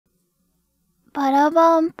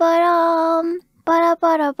Ba-da-bum, ba-dum.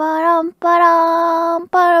 Ba-da-ba-da-ba-dum, ba-dum.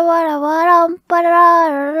 Ba-da-ba-da-ba-dum,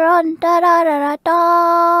 ba-da-da-da-dun, da-da-da-da-da.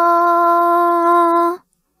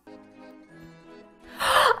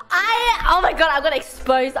 Oh my god, I'm gonna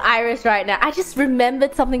expose IRyS right now. I just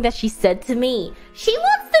remembered something that she said to me. She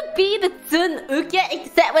wants to be the Tsun Uke,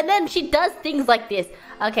 except when then she does things like this.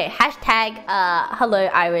 Okay, hashtag, hello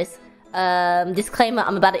IRyS. Disclaimer,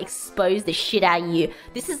 I'm about to expose the shit out of you.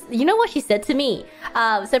 This is, you know what she said to me?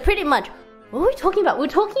 So pretty much, what were we talking about? We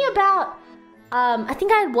were talking about, I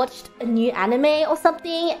think I had watched a new anime or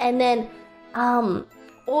something, and then,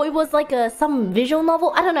 or it was like some visual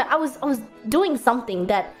novel. I don't know. I was doing something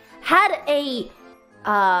that had a,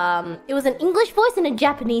 it was an English voice and a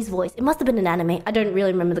Japanese voice. It must have been an anime. I don't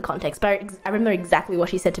really remember the context, but I remember exactly what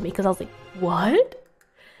she said to me because I was like, what?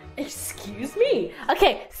 Excuse me?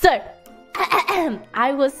 Okay, so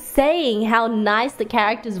I was saying how nice the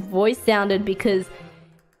character's voice sounded because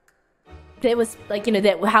there was like, you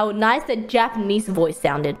know, how nice the Japanese voice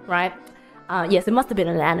sounded, right? Yes, it must have been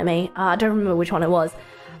an anime. I don't remember which one it was,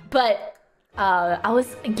 but I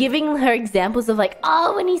was giving her examples of like,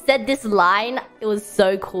 oh, when he said this line, it was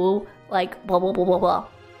so cool, like blah blah blah blah blah.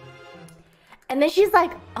 And then she's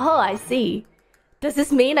like, oh, I see. Does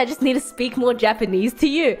this mean I just need to speak more Japanese to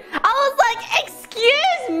you? I was like,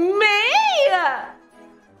 excuse me?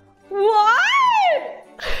 What?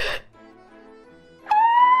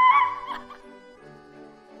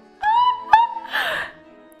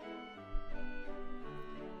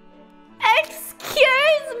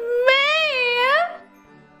 Excuse me?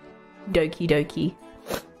 Doki doki.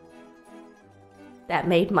 That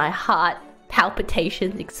made my heart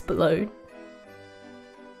palpitations explode.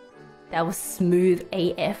 That was smooth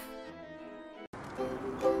AF.